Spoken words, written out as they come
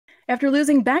After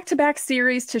losing back-to-back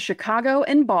series to Chicago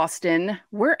and Boston,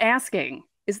 we're asking,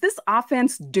 is this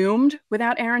offense doomed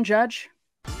without Aaron Judge?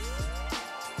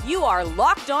 You are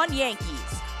Locked On Yankees,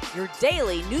 your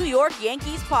daily New York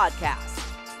Yankees podcast.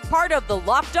 Part of the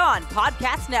Locked On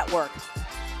Podcast Network,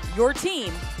 your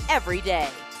team every day.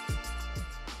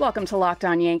 Welcome to Locked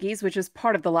On Yankees, which is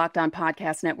part of the Locked On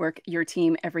Podcast Network, your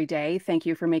team every day. Thank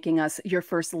you for making us your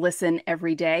first listen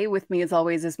every day. With me, as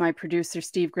always, is my producer,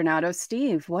 Steve Granado.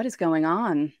 Steve, what is going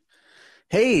on?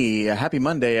 Hey, happy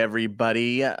Monday,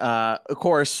 everybody. Of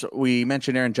course, we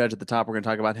mentioned Aaron Judge at the top. We're going to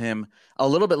talk about him a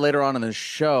little bit later on in the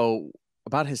show,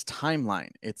 about his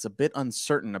timeline. It's a bit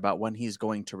uncertain about when he's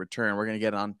going to return. We're going to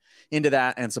get on into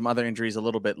that and some other injuries a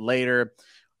little bit later.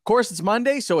 Of course, it's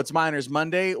Monday, so it's Miners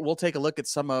Monday. We'll take a look at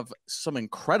some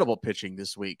incredible pitching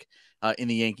this week in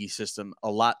the Yankee system.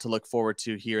 A lot to look forward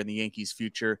to here in the Yankees'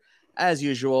 future, as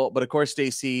usual. But of course,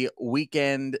 Stacey,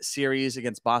 weekend series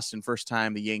against Boston. First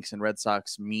time the Yanks and Red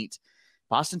Sox meet.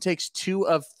 Boston takes 2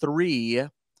 of 3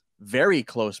 very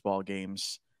close ball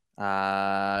games.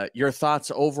 Your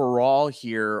thoughts overall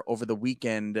here over the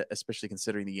weekend, especially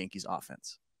considering the Yankees'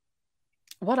 offense?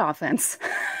 What offense?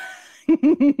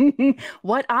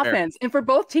 What offense? And for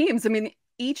both teams, I mean,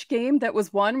 each game that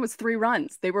was won was 3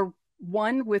 runs. They were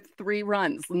won with 3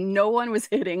 runs. No one was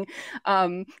hitting.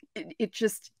 It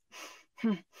just,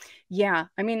 yeah.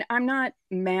 I mean, I'm not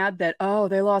mad that,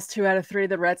 they lost 2 out of 3 to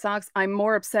the Red Sox. I'm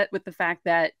more upset with the fact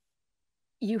that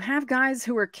you have guys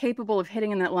who are capable of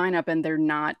hitting in that lineup and they're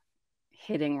not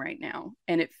hitting right now.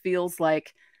 And it feels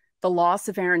like the loss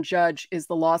of Aaron Judge is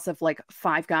the loss of like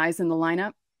 5 guys in the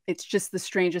lineup. It's just the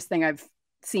strangest thing I've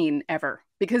seen ever,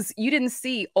 because you didn't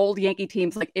see old Yankee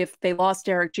teams. Like if they lost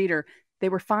Derek Jeter, they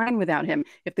were fine without him.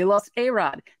 If they lost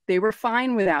A-Rod, they were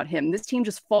fine without him. This team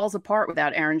just falls apart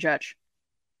without Aaron Judge.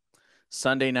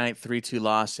 Sunday night 3-2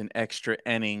 loss in extra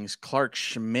innings. Clark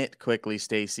Schmidt quickly,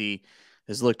 Stacey,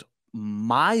 has looked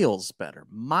miles better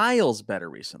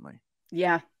recently.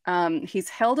 Yeah. He's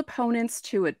held opponents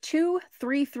to a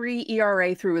 2.33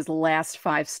 ERA through his last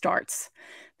 5 starts.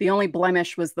 The only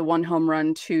blemish was the 1 home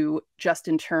run to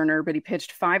Justin Turner, but he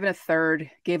pitched 5 1/3,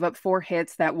 gave up 4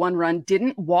 hits. That 1 run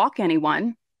didn't walk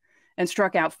anyone and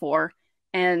struck out 4.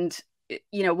 And,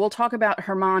 we'll talk about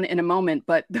Herman in a moment,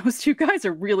 but those 2 guys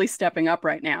are really stepping up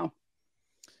right now.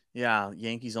 Yeah,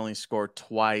 Yankees only scored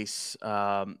twice.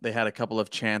 They had a couple of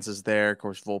chances there. Of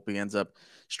course, Volpe ends up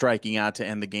striking out to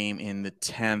end the game in the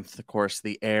 10th. Of course,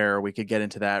 the error, we could get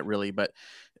into that really, but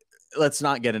let's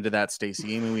not get into that,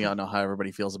 Stacey. I mean, we all know how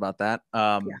everybody feels about that.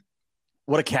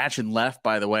 What a catch in left,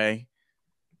 by the way,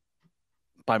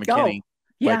 by McKinney.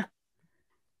 Yeah.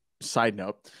 Side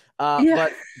note.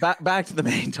 But back to the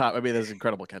main topic. I mean, that's an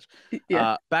incredible catch.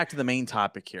 Yeah. Back to the main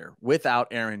topic here. Without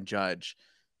Aaron Judge,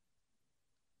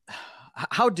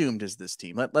 how doomed is this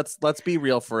team? Let's be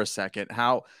real for a second.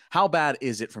 How bad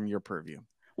is it from your purview?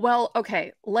 Well,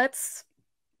 okay, let's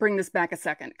bring this back a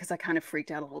second, because I kind of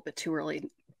freaked out a little bit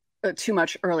too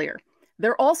much earlier.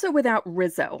 They're also without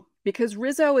Rizzo, because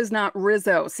Rizzo is not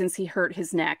Rizzo since he hurt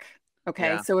his neck.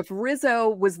 Okay, Yeah. So if Rizzo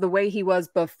was the way he was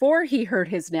before he hurt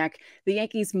his neck, the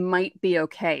Yankees might be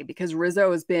okay, because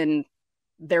Rizzo has been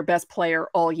their best player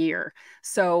all year.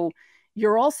 So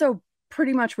you're also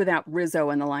pretty much without Rizzo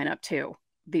in the lineup too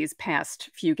these past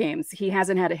few games. He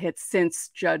hasn't had a hit since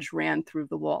Judge ran through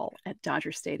the wall at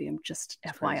Dodger Stadium, just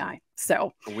That's FYI. crazy.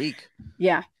 So A week.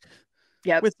 yeah.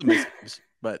 With some mistakes,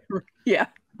 but yeah.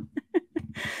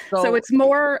 So it's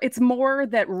more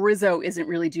that Rizzo isn't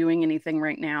really doing anything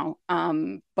right now.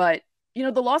 But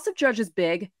the loss of Judge is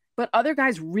big, but other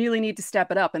guys really need to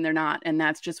step it up and they're not. And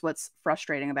that's just what's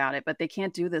frustrating about it. But they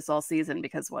can't do this all season,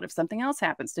 because what if something else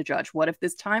happens to Judge? What if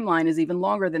this timeline is even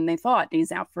longer than they thought and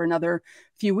he's out for another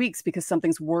few weeks because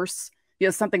something's worse,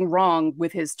 something wrong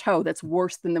with his toe that's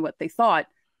worse than what they thought?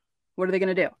 What are they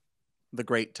going to do? The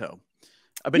great toe.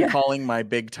 I've been calling my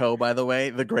big toe, by the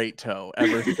way, the great toe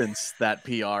ever since that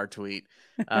PR tweet.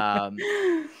 I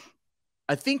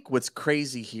think what's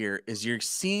crazy here is you're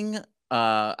seeing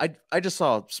I just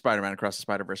saw Spider-Man Across the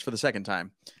Spider-Verse for the second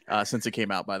time since it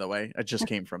came out, by the way. I just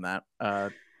came from that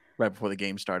right before the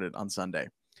game started on Sunday.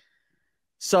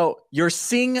 So you're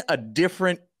seeing a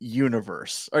different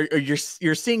universe, or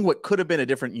you're seeing what could have been a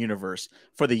different universe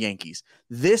for the Yankees.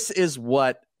 This is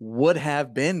what would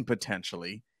have been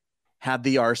potentially had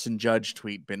the Arson Judge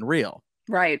tweet been real.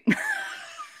 Right.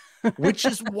 Which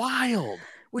is wild.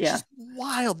 Is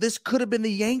wild. This could have been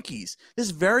the Yankees.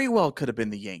 This very well could have been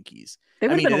the Yankees. They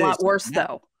would have been a lot worse,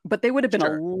 though. But they would have been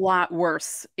a lot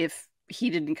worse if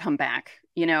he didn't come back.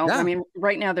 I mean,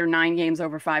 right now they're 9 games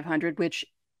over 500, which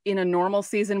in a normal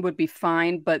season would be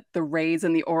fine, but the Rays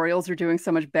and the Orioles are doing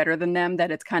so much better than them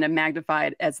that it's kind of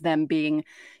magnified as them being,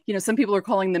 some people are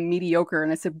calling them mediocre.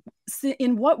 And I said,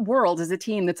 in what world is a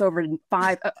team that's over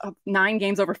 9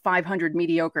 games over 500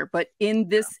 mediocre? But in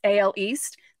this AL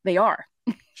East, they are.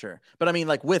 Sure. But I mean,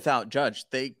 like without Judge,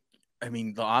 the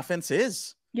offense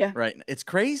is. Yeah. Right. It's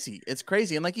crazy. It's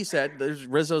crazy. And like you said,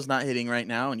 Rizzo's not hitting right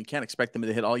now, and you can't expect them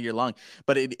to hit all year long.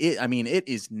 But it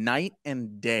is night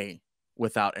and day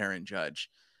without Aaron Judge.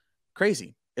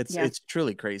 Crazy. It's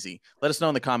truly crazy. Let us know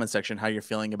in the comment section how you're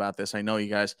feeling about this. I know you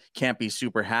guys can't be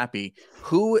super happy.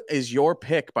 Who is your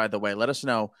pick, by the way? Let us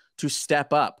know to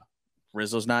step up.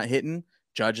 Rizzo's not hitting.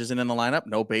 Judge isn't in the lineup.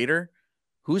 No Bader.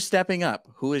 Who's stepping up?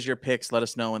 Who is your picks? Let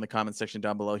us know in the comment section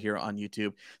down below here on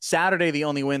YouTube. Saturday, the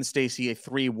only win, Stacey, a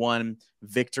 3-1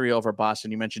 victory over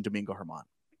Boston. You mentioned Domingo Germán.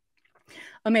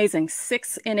 Amazing.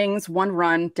 6 innings, 1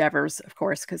 run. Devers, of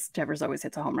course, because Devers always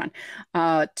hits a home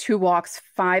run. 2 walks,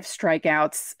 5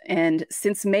 strikeouts. And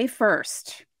since May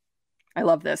 1st, I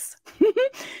love this.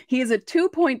 He is a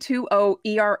 2.20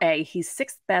 ERA. He's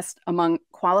 6th best among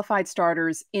qualified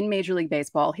starters in Major League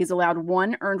Baseball. He's allowed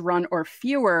 1 earned run or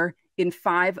fewer in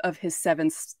 5 of his 7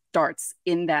 starts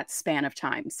in that span of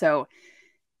time. So,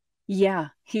 yeah,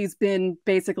 he's been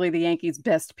basically the Yankees'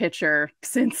 best pitcher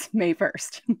since May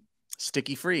 1st.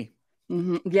 Sticky free.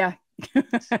 Mm-hmm. Yeah.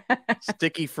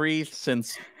 Sticky free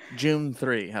since June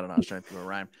 3. I don't know. I was trying to do a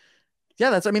rhyme.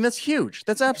 Yeah, that's huge.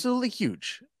 That's absolutely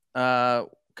huge.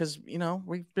 Because,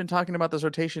 we've been talking about this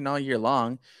rotation all year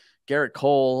long. Garrett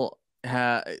Cole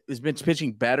has been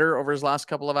pitching better over his last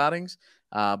couple of outings,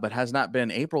 but has not been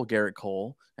April Garrett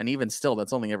Cole. And even still,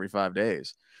 that's only every 5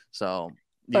 days. So,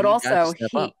 but also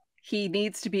he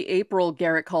needs to be April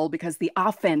Garrett Cole because the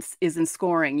offense isn't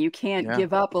scoring. You can't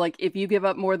give up. Like if you give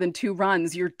up more than 2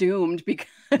 runs, you're doomed because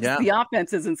the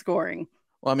offense isn't scoring.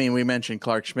 Well, I mean, we mentioned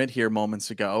Clark Schmidt here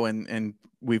moments ago, and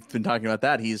we've been talking about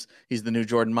that. He's the new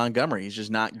Jordan Montgomery. He's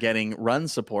just not getting run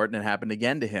support, and it happened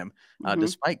again to him,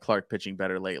 despite Clark pitching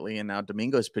better lately. And now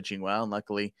Domingo's pitching well, and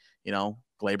luckily,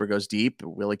 Glaber goes deep,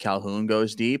 Willie Calhoun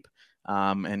goes deep,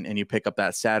 and you pick up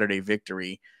that Saturday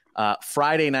victory.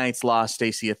 Friday night's loss,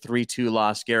 Stacey, a 3-2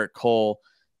 loss. Garrett Cole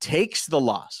takes the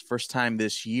loss, first time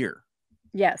this year.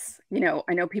 Yes.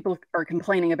 I know people are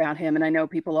complaining about him, and I know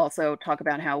people also talk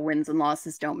about how wins and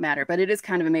losses don't matter, but it is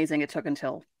kind of amazing. It took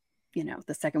until,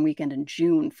 the second weekend in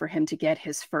June for him to get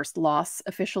his first loss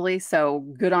officially. So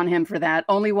good on him for that.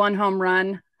 Only 1 home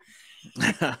run.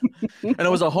 And it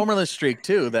was a homerless streak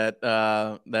too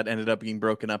that ended up being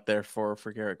broken up there for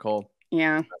Garrett Cole.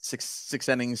 Yeah. 6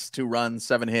 innings, 2 runs,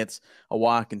 7 hits, a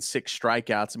walk, and 6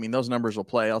 strikeouts. I mean, those numbers will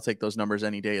play. I'll take those numbers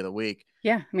any day of the week.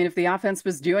 Yeah. I mean, if the offense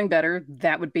was doing better,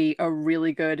 that would be a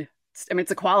really good,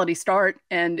 it's a quality start,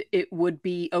 and it would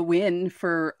be a win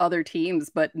for other teams,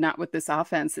 but not with this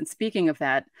offense. And speaking of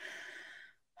that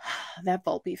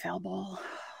Volpe foul ball.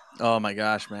 Oh my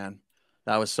gosh, man.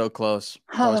 That was so close.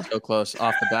 That was so close.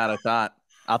 Off the bat, I thought.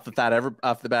 Off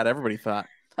the bat, everybody thought.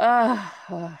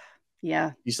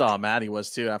 Yeah. You saw how mad he was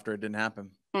too after it didn't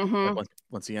happen. Mm-hmm. Like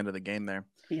once the end of the game there.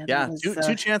 Yeah. Was,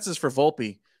 2 chances for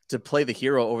Volpe to play the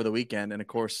hero over the weekend. And of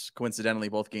course, coincidentally,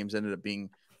 both games ended up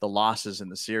being the losses in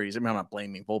the series. I mean, I'm not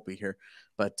blaming Volpe here,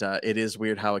 but it is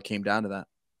weird how it came down to that.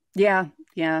 Yeah.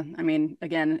 I mean,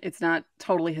 again, it's not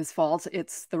totally his fault.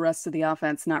 It's the rest of the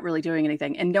offense not really doing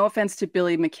anything. And no offense to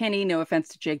Billy McKinney, no offense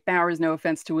to Jake Bowers, no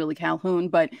offense to Willie Calhoun,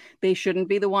 but they shouldn't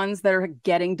be the ones that are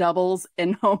getting doubles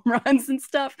and home runs and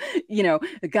stuff.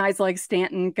 Guys like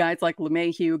Stanton, guys like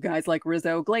LeMahieu, guys like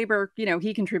Rizzo, Glaber,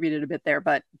 he contributed a bit there,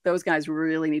 but those guys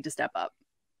really need to step up.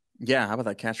 Yeah, how about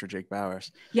that catch for Jake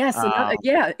Bowers? Yes,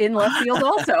 in left field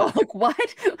also. Like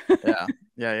what?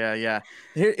 Yeah.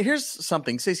 Here's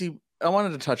something, Stacey. I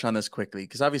wanted to touch on this quickly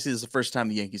because obviously this is the first time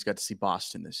the Yankees got to see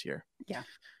Boston this year. Yeah.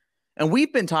 And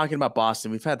we've been talking about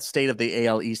Boston. We've had State of the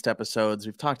AL East episodes.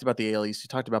 We've talked about the AL East. We've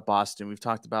talked about Boston. We've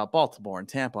talked about Baltimore and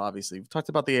Tampa, obviously. We've talked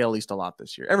about the AL East a lot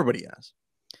this year. Everybody has.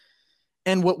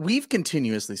 And what we've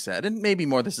continuously said, and maybe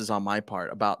more this is on my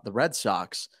part, about the Red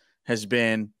Sox has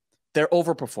been they're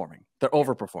overperforming. They're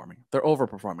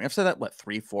overperforming. I've said that,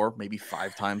 3, 4, maybe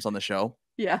 5 times on the show.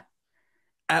 Yeah.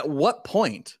 At what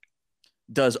point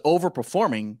does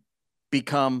overperforming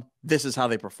become this is how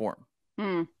they perform?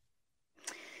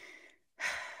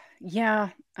 Yeah,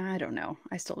 I don't know.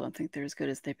 I still don't think they're as good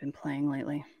as they've been playing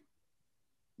lately.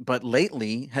 But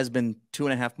lately has been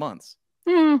 2.5 months.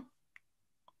 I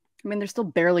mean, they're still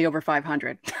barely over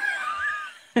 500.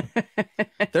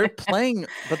 They're playing,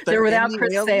 but they're without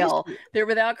Chris Sale. They're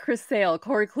without Chris Sale.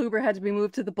 Corey Kluber had to be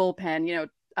moved to the bullpen.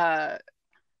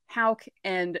 Houck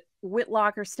and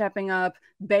Whitlock are stepping up.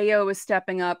 Bayo is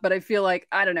stepping up. But I feel like,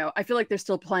 I don't know, I feel like they're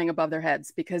still playing above their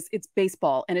heads because it's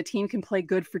baseball and a team can play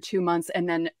good for 2 months and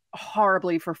then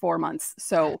horribly for 4 months.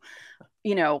 So,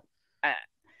 you know,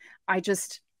 I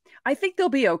think they'll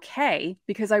be okay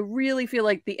because I really feel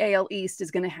like the AL East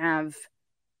is going to have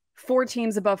 4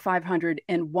 teams above 500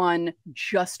 and 1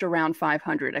 just around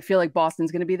 500. I feel like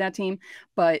Boston's going to be that team,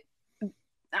 but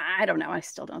I don't know. I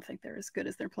still don't think they're as good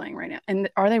as they're playing right now. And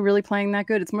are they really playing that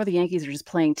good? It's more the Yankees are just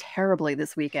playing terribly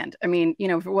this weekend. I mean, you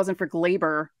know, if it wasn't for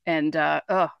Glaber and oh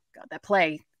god, that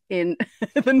play in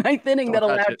the ninth inning that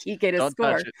allowed Kike to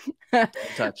score. Don't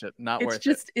touch it. Not worth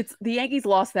it. It's the Yankees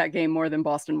lost that game more than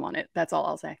Boston won it. That's all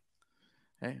I'll say.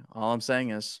 Hey, all I'm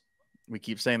saying is we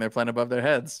keep saying they're playing above their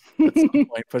heads. At some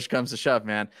point, push comes to shove,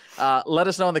 man. Let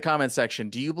us know in the comment section.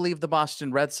 Do you believe the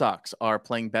Boston Red Sox are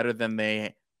playing better than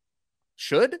they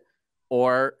should?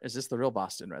 Or is this the real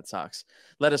Boston Red Sox?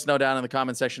 Let us know down in the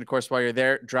comment section. Of course, while you're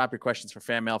there, drop your questions for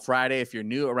Fan Mail Friday. If you're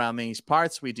new around these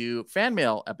parts, we do fan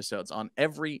mail episodes on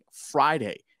every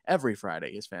Friday. Every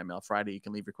Friday is Fan Mail Friday. You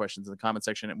can leave your questions in the comment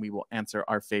section, and we will answer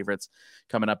our favorites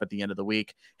coming up at the end of the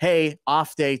week. Hey,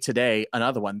 off day today,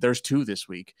 another one. There's 2 this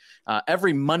week.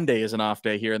 Every Monday is an off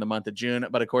day here in the month of June.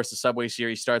 But, of course, the Subway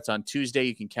Series starts on Tuesday.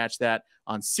 You can catch that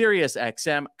on Sirius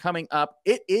XM. Coming up,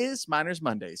 it is Miners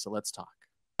Monday, so let's talk.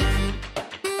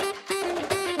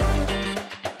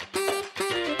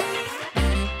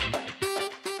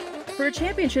 For a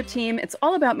championship team, it's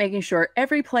all about making sure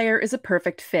every player is a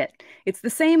perfect fit. It's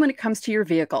the same when it comes to your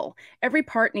vehicle. Every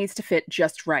part needs to fit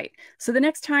just right. So the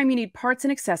next time you need parts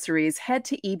and accessories, head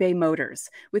to eBay Motors.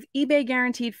 With eBay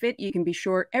Guaranteed Fit, you can be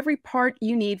sure every part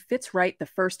you need fits right the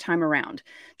first time around.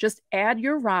 Just add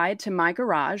your ride to My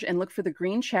Garage and look for the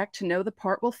green check to know the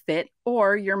part will fit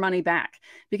or your money back.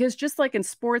 Because just like in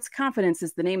sports, confidence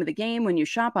is the name of the game when you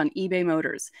shop on eBay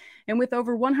Motors. And with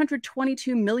over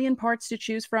 122 million parts to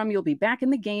choose from, you'll be back in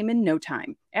the game in no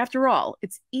time. After all,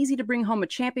 it's easy to bring home a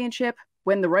championship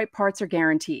when the right parts are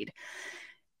guaranteed.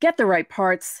 Get the right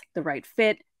parts, the right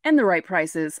fit, and the right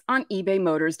prices on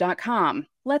ebaymotors.com.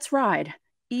 Let's ride.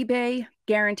 eBay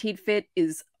Guaranteed Fit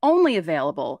is only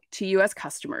available to U.S.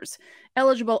 customers.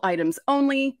 Eligible items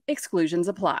only. Exclusions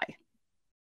apply.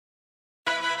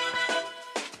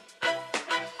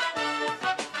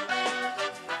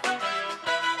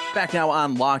 Back now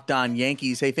on Locked On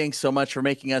Yankees. Hey, thanks so much for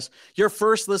making us your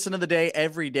first listen of the day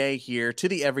every day here. To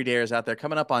the everydayers out there,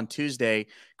 coming up on Tuesday.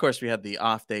 Of course, we have the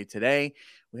off day today.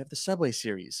 We have the Subway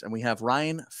Series, and we have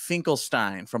Ryan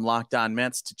Finkelstein from Locked On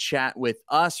Mets to chat with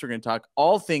us. We're going to talk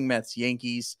all thing Mets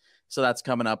Yankees. So that's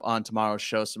coming up on tomorrow's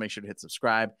show. So make sure to hit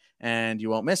subscribe, and you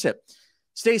won't miss it.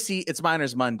 Stacey, it's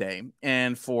Miners Monday.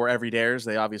 And for everydayers,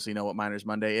 they obviously know what Miners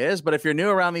Monday is. But if you're new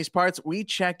around these parts, we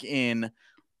check in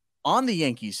on the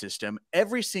Yankee system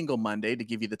every single Monday to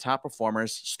give you the top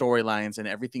performers, storylines, and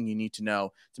everything you need to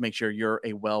know to make sure you're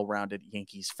a well-rounded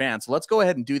Yankees fan. So let's go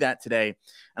ahead and do that today.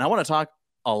 And I want to talk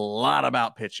a lot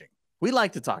about pitching. We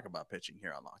like to talk about pitching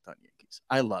here on Locked On Yankees.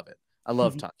 I love it. I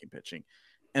love talking pitching.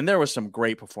 And there were some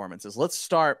great performances. Let's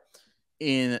start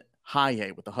in high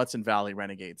A with the Hudson Valley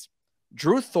Renegades.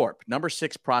 Drew Thorpe, number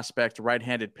 6 prospect,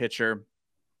 right-handed pitcher,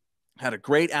 had a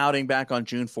great outing back on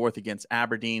June 4th against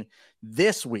Aberdeen.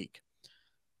 This week,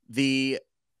 the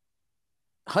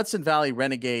Hudson Valley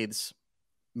Renegades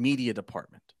media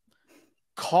department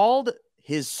called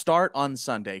his start on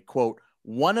Sunday, quote,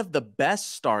 one of the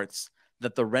best starts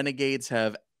that the Renegades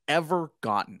have ever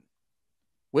gotten,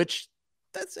 which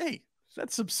that's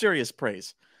some serious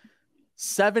praise.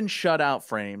 7 shutout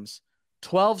frames,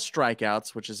 12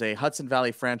 strikeouts, which is a Hudson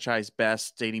Valley franchise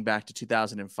best dating back to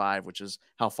 2005, which is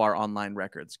how far online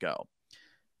records go.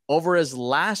 Over his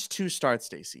last 2 starts,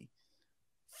 Stacey,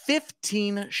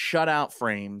 15 shutout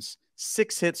frames,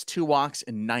 6 hits, 2 walks,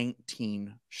 and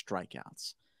 19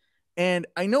 strikeouts. And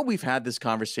I know we've had this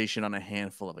conversation on a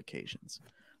handful of occasions,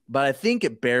 but I think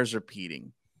it bears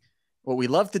repeating. What we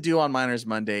love to do on Miners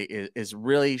Monday is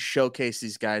really showcase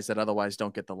these guys that otherwise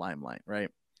don't get the limelight, right?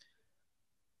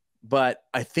 But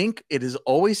I think it is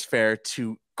always fair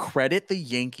to credit the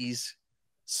Yankees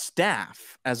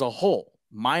staff as a whole,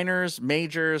 minors,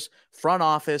 majors, front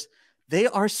office. They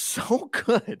are so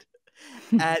good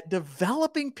at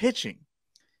developing pitching.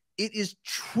 It is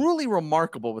truly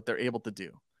remarkable what they're able to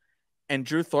do. And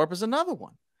Drew Thorpe is another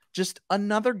one, just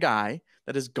another guy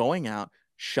that is going out,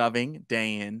 shoving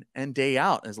day in and day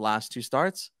out his last 2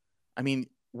 starts. I mean,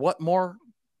 what more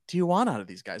do you want out of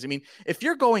these guys? I mean, if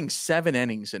you're going 7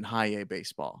 innings in high A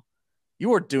baseball,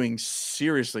 you are doing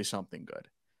seriously something good,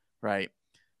 right?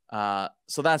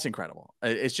 So that's incredible.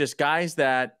 It's just guys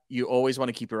that you always want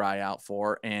to keep your eye out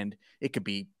for. And it could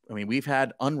be, I mean, we've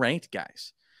had unranked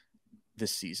guys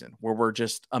this season where we're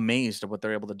just amazed at what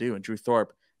they're able to do. And Drew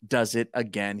Thorpe does it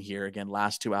again here. Again,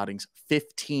 last 2 outings,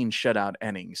 15 shutout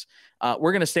innings.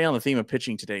 We're going to stay on the theme of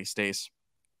pitching today, Stace.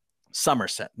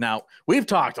 Somerset. Now, we've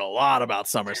talked a lot about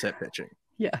Somerset pitching.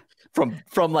 Yeah. From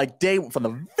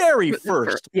the very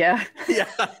first. Yeah. Yeah.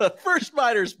 First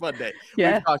Miners Monday.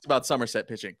 Yeah. We've talked about Somerset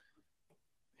pitching.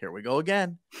 Here we go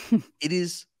again. It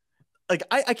is like,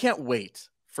 I can't wait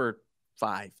for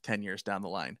 5-10 years down the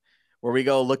line where we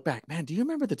go look back. Man, do you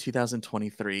remember the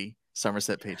 2023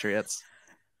 Somerset Patriots?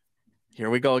 Here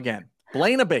we go again.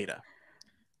 Blaine Abeda,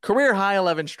 career high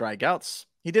 11 strikeouts.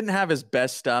 He didn't have his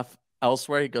best stuff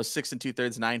elsewhere. He goes 6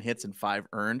 2/3, 9 hits and 5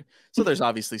 earned. So there's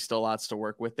obviously still lots to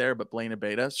work with there, but Blaine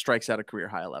Abeda strikes out a career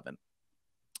high 11.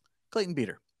 Clayton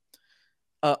Beater,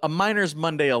 a Miners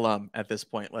Monday alum at this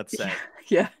point, let's say.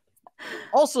 Yeah.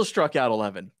 Also struck out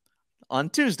 11 on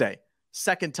Tuesday.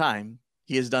 Second time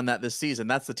he has done that this season.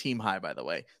 That's the team high, by the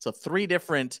way. So 3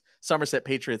 different Somerset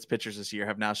Patriots pitchers this year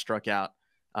have now struck out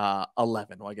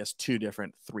 11. Well, I guess 2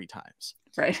 different 3 times.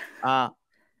 Right.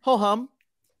 Ho-hum,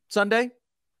 Sunday,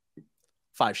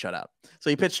 5 shutout. So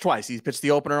he pitched twice. He pitched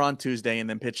the opener on Tuesday and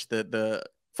then pitched the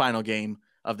final game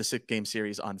of the 6-game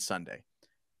series on Sunday.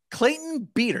 Clayton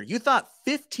Beater, you thought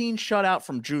 15 shutout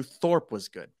from Drew Thorpe was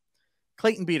good.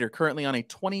 Clayton Beater currently on a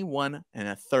 21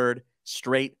 1/3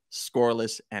 straight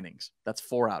scoreless innings. That's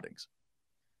 4 outings.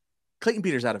 Clayton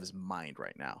Beater's out of his mind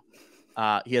right now.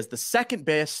 He has the second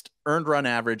best earned run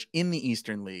average in the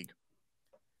Eastern League.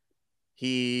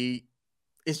 He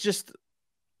is just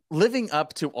living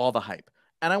up to all the hype.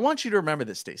 And I want you to remember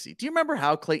this, Stacey. Do you remember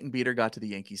how Clayton Beater got to the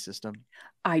Yankee system?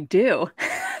 I do.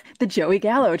 The Joey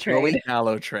Gallo trade. Joey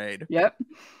Gallo trade. Yep.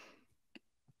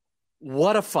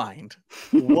 What a find.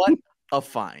 What a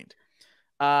find.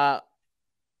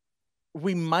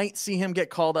 We might see him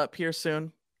get called up here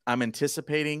soon. I'm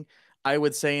anticipating. I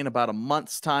would say in about a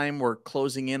month's time, we're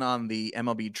closing in on the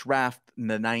MLB draft in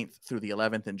the 9th through the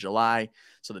 11th in July.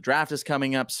 So the draft is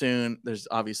coming up soon. There's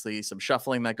obviously some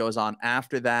shuffling that goes on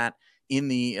after that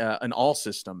in all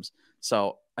systems.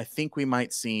 So I think we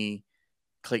might see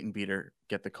Clayton Beater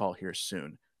get the call here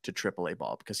soon to AAA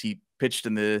ball because he pitched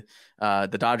in the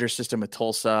Dodgers system with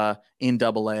Tulsa, in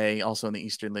AA, also in the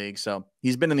Eastern League. So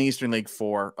he's been in the Eastern League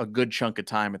for a good chunk of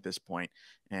time at this point.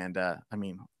 And I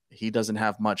mean, he doesn't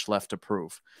have much left to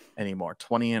prove anymore.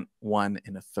 21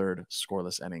 1/3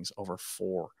 scoreless innings over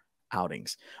 4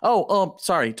 outings. Oh,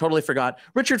 sorry. Totally forgot.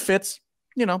 Richard Fitz,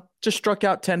 just struck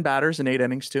out 10 batters in 8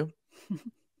 innings too.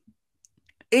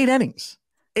 8 innings.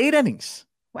 8 innings.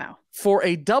 Wow. For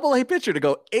a AA pitcher to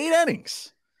go 8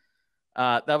 innings.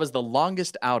 That was the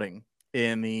longest outing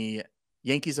in the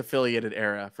Yankees affiliated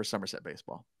era for Somerset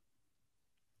baseball.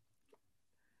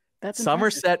 That's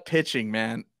Somerset impressive. pitching,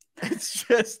 man. It's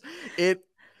just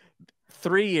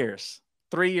 3 years,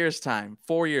 3 years time,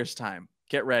 4 years time.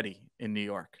 Get ready in New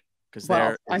York.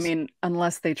 Well, I mean,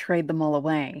 unless they trade them all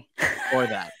away. Or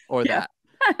that.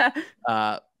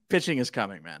 Yeah. Pitching is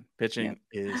coming, man. Pitching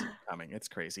is coming. It's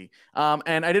crazy.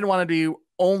 And I didn't want to do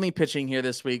only pitching here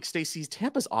this week. Stacey's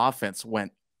Tampa's offense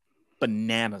went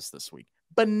bananas this week.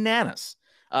 Bananas.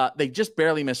 They just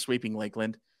barely missed sweeping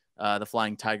Lakeland, the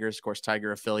Flying Tigers, of course,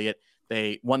 Tiger affiliate.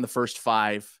 They won the first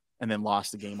 5 and then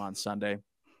lost the game on Sunday.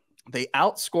 They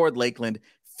outscored Lakeland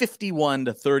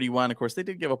 51-31. Of course, they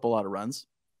did give up a lot of runs.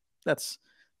 That's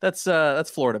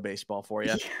Florida baseball for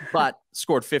you. But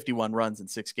scored 51 runs in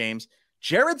 6 games.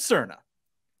 Jared Serna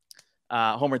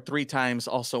homered 3 times,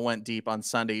 also went deep on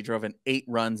Sunday. He drove in 8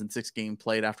 runs in 6 games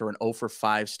played after an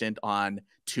 0-for-5 stint on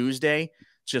Tuesday.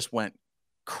 Just went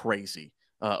crazy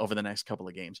over the next couple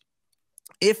of games.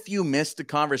 If you missed the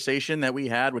conversation that we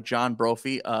had with John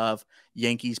Brophy of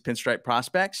Yankees Pinstripe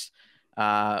Prospects,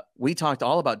 we talked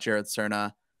all about Jared Serna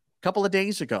a couple of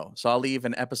days ago. So I'll leave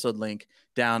an episode link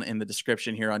down in the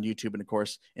description here on YouTube. And of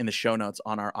course, in the show notes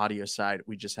on our audio side,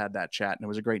 we just had that chat and it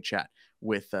was a great chat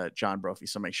with John Brophy.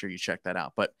 So make sure you check that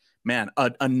out. But man,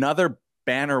 another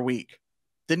banner week.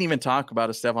 Didn't even talk about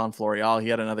Estevan Florial. He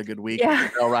had another good week. Yeah.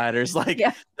 With the Trail Riders.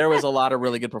 There was a lot of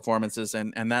really good performances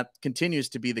and that continues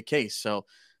to be the case. So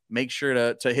make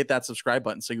sure to hit that subscribe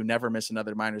button so you never miss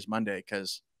another Miners Monday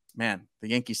because man, the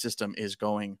Yankee system is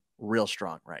going real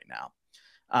strong right now.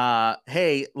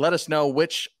 Hey, let us know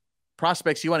which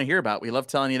prospects you want to hear about. We love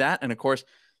telling you that. And of course,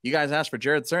 you guys asked for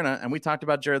Jared Serna, and we talked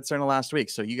about Jared Serna last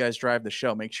week. So you guys drive the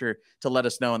show. Make sure to let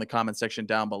us know in the comment section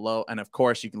down below. And of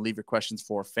course, you can leave your questions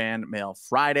for Fan Mail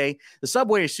Friday. The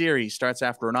Subway Series starts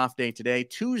after an off day today,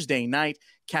 Tuesday night.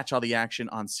 Catch all the action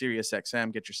on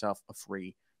SiriusXM. Get yourself a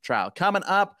free trial. Coming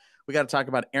up, we got to talk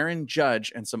about Aaron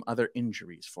Judge and some other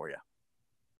injuries for you.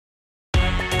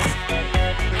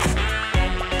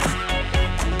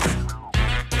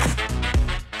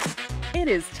 It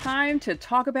is time to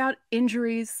talk about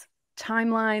injuries,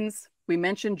 timelines. We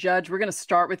mentioned Judge. We're going to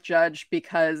start with Judge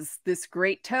because this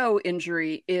great toe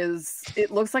injury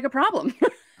it looks like a problem.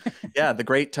 Yeah, the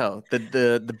great toe,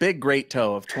 the big great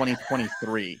toe of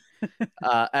 2023.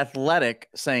 Athletic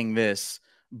saying this,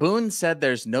 Boone said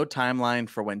there's no timeline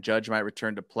for when Judge might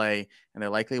return to play, and there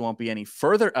likely won't be any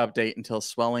further update until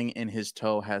swelling in his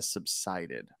toe has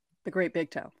subsided. The great big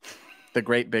toe. The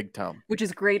great big toe. Which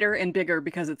is greater and bigger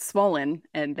because it's swollen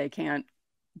and they can't.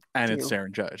 And it's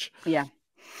Aaron Judge. Yeah.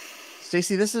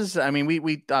 Stacey, this is, I mean,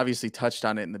 we obviously touched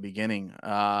on it in the beginning,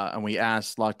 and we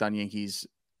asked Locked On Yankees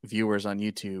viewers on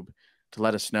YouTube to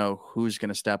let us know who's going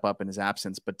to step up in his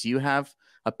absence. But do you have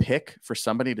a pick for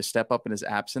somebody to step up in his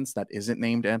absence that isn't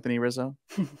named Anthony Rizzo?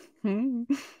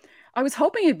 I was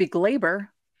hoping it'd be Glaber.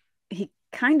 He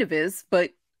kind of is,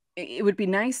 but it would be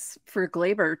nice for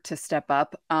Glaber to step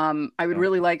up. I would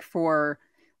really like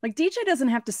DJ doesn't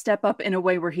have to step up in a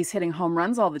way where he's hitting home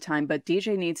runs all the time, but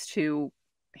DJ needs to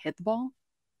hit the ball.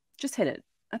 Just hit it.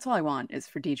 That's all I want is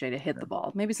for DJ to hit the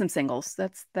ball. Maybe some singles.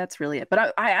 That's really it.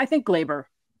 But I think Glaber.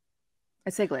 I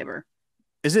say Glaber.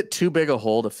 Is it too big a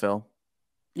hole to fill?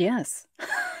 Yes.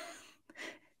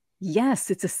 Yes,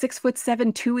 it's a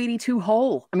 6'7", 282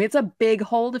 hole. I mean, it's a big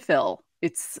hole to fill.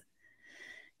 It's,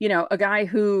 a guy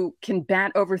who can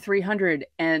bat over 300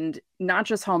 and not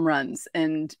just home runs.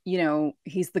 And,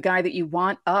 he's the guy that you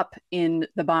want up in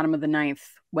the bottom of the ninth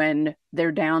when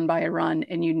they're down by a run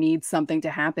and you need something to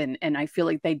happen. And I feel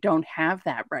like they don't have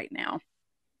that right now.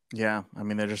 Yeah. I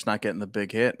mean, they're just not getting the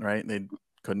big hit, right? They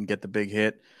couldn't get the big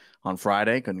hit on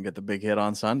Friday, couldn't get the big hit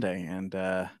on Sunday. And,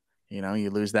 you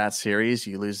lose that series,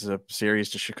 you lose the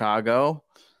series to Chicago.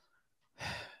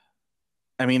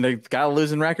 I mean, they've got a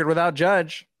losing record without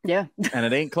Judge. Yeah. And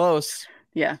it ain't close.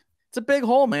 Yeah. It's a big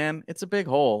hole, man. It's a big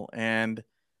hole. And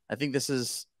I think this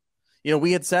is,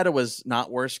 we had said it was not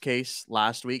worst case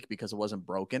last week because it wasn't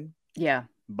broken. Yeah.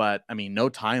 But I mean, no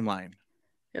timeline.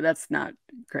 Yeah, that's not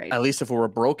great. At least if it were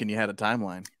broken, you had a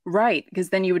timeline. Right. Because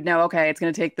then you would know, okay, it's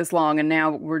going to take this long. And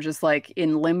now we're just like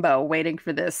in limbo waiting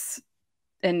for this.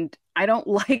 And I don't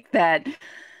like that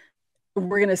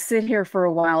we're going to sit here for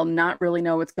a while, not really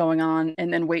know what's going on,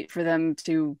 and then wait for them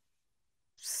to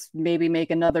maybe make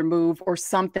another move or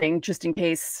something just in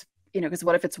case, because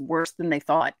what if it's worse than they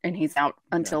thought and he's out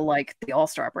until like the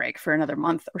All-Star break for another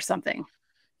month or something?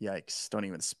 Yikes. Don't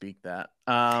even speak that.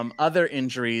 Other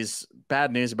injuries,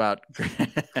 bad news about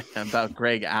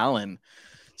Greg Allen.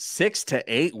 6 to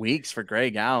 8 weeks for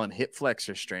Greg Allen. Hip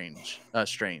flexor strain.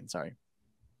 Sorry.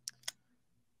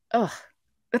 Oh,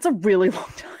 that's a really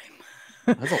long time.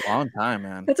 That's a long time,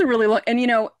 man. That's a really long. And,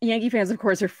 Yankee fans, of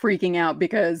course, are freaking out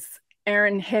because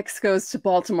Aaron Hicks goes to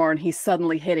Baltimore and he's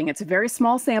suddenly hitting. It's a very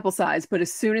small sample size, but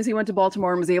as soon as he went to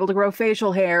Baltimore and was able to grow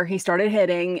facial hair, he started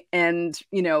hitting. And,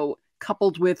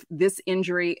 coupled with this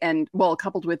injury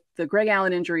coupled with the Greg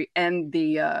Allen injury and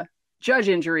the Judge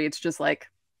injury, it's just like,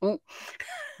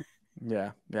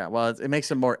 Yeah. Well, it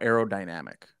makes him more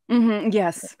aerodynamic. Mm-hmm.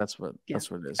 Yes. That's what it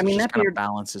is. I mean, that that beard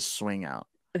balances swing out.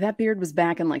 That beard was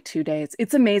back in like 2 days.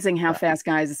 It's amazing how fast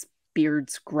guys'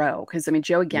 beards grow. Because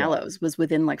Joey Gallows was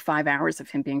within like 5 hours of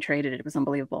him being traded. It was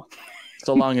unbelievable.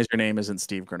 So long as your name isn't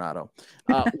Steve Granado.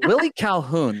 Willie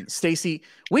Calhoun, Stacey,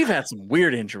 we've had some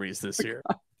weird injuries this year.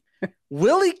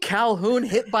 Willie Calhoun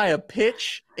hit by a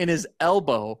pitch in his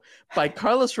elbow by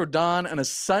Carlos Rodon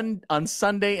on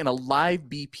Sunday in a live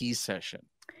BP session.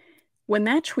 When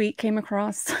that tweet came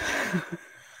across,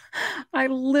 I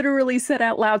literally said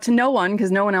out loud to no one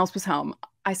because no one else was home.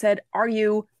 I said, "Are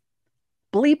you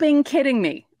bleeping kidding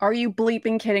me? Are you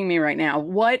bleeping kidding me right now?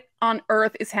 What on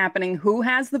earth is happening? Who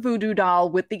has the voodoo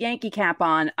doll with the Yankee cap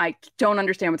on? I don't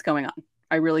understand what's going on.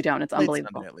 I really don't. It's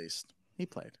unbelievable." Sunday, at least he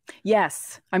played.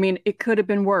 Yes. I mean, it could have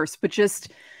been worse, but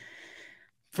just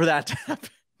for that to happen,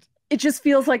 it just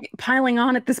feels like piling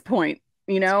on at this point,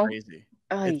 It's crazy.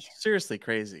 It's seriously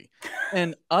crazy.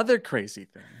 And other crazy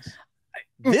things.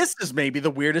 This is maybe the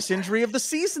weirdest injury of the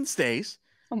season, Stace.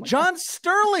 John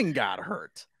Sterling got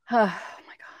hurt. Oh,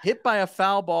 my God. Hit by a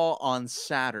foul ball on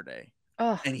Saturday.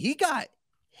 And he got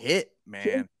hit,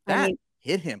 man. That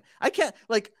hit him. I can't,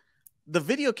 the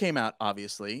video came out,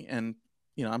 obviously, and,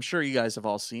 I'm sure you guys have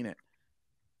all seen it.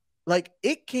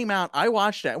 It came out. I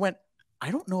watched it. I went, I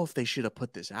don't know if they should have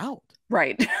put this out.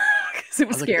 Right. Because it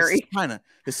was scary.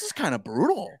 This is kind of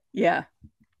brutal. Yeah.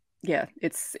 Yeah.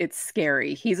 It's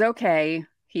scary. He's okay.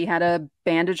 He had a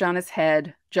bandage on his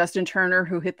head. Justin Turner,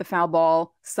 who hit the foul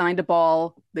ball, signed a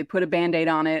ball. They put a Band-Aid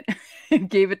on it,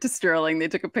 gave it to Sterling. They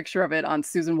took a picture of it on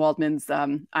Susan Waldman's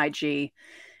IG.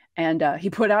 And he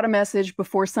put out a message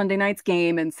before Sunday night's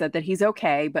game and said that he's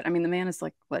okay. But I mean, the man is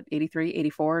like, what, 83,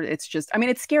 84? It's just, I mean,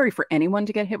 it's scary for anyone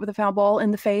to get hit with a foul ball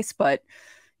in the face, but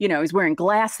you know, he's wearing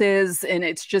glasses and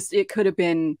it's just, it could have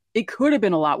been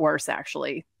a lot worse,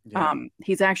 actually. Yeah.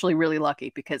 He's actually really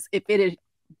lucky because if it had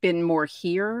been more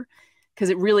here, because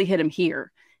it really hit him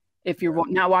here. If you're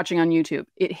not watching on YouTube,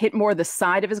 it hit more the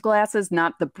side of his glasses,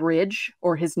 not the bridge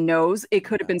or his nose. It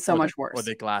could have been so much worse. Or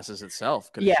the glasses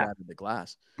itself could have shattered the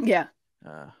glass. Yeah.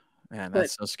 Man,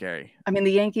 that's so scary. I mean,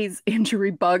 the Yankees injury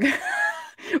bug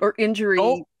or injury.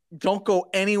 Don't go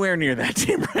anywhere near that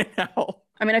team right now.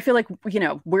 I mean, I feel like, you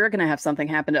know, we're going to have something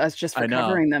happen to us just for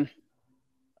covering them.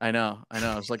 I know.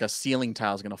 It's like a ceiling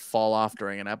tile is going to fall off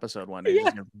during an episode one day. It's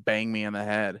just going to bang me in the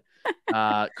head.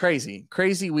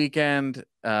 Crazy weekend.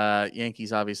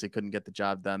 Yankees obviously couldn't get the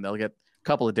job done. They'll get a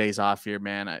couple of days off here,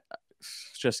 man.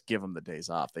 Just give them the days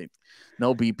off.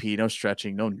 No BP, no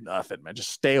stretching, no nothing, man. Just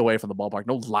stay away from the ballpark.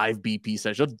 No live BP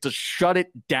session. Just shut it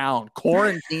down.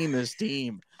 Quarantine this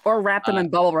team. Or wrap them in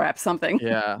bubble wrap, something.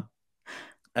 Yeah.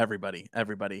 Everybody.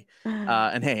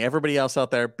 And hey, everybody else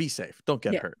out there, be safe. Don't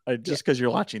get hurt. Just because you're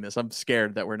watching this, I'm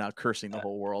scared that we're now cursing the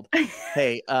whole world.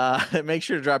 Hey, make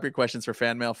sure to drop your questions for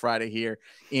Fan Mail Friday here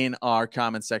in our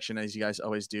comment section, as you guys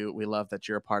always do. We love that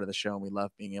you're a part of the show, and we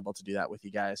love being able to do that with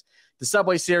you guys. The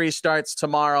Subway Series starts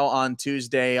tomorrow on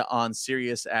Tuesday on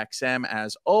Sirius XM,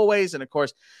 as always. And, of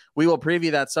course, we will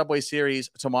preview that Subway Series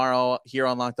tomorrow here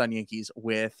on Locked On Yankees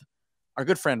with our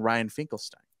good friend Ryan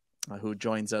Finkelstein, who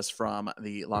joins us from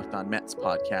the Locked On Mets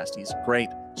podcast. He's a great,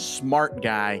 smart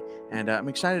guy, and I'm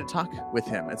excited to talk with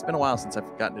him. It's been a while since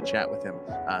I've gotten to chat with him,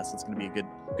 so it's going to be a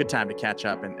good time to catch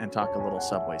up and talk a little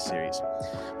Subway Series.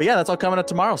 But yeah, that's all coming up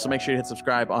tomorrow, so make sure you hit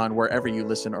subscribe on wherever you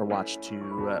listen or watch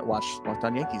to watch Locked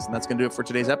On Yankees. And that's going to do it for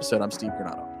today's episode. I'm Steve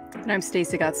Granado. And I'm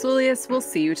Stacey Gotsoulias. We'll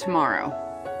see you tomorrow.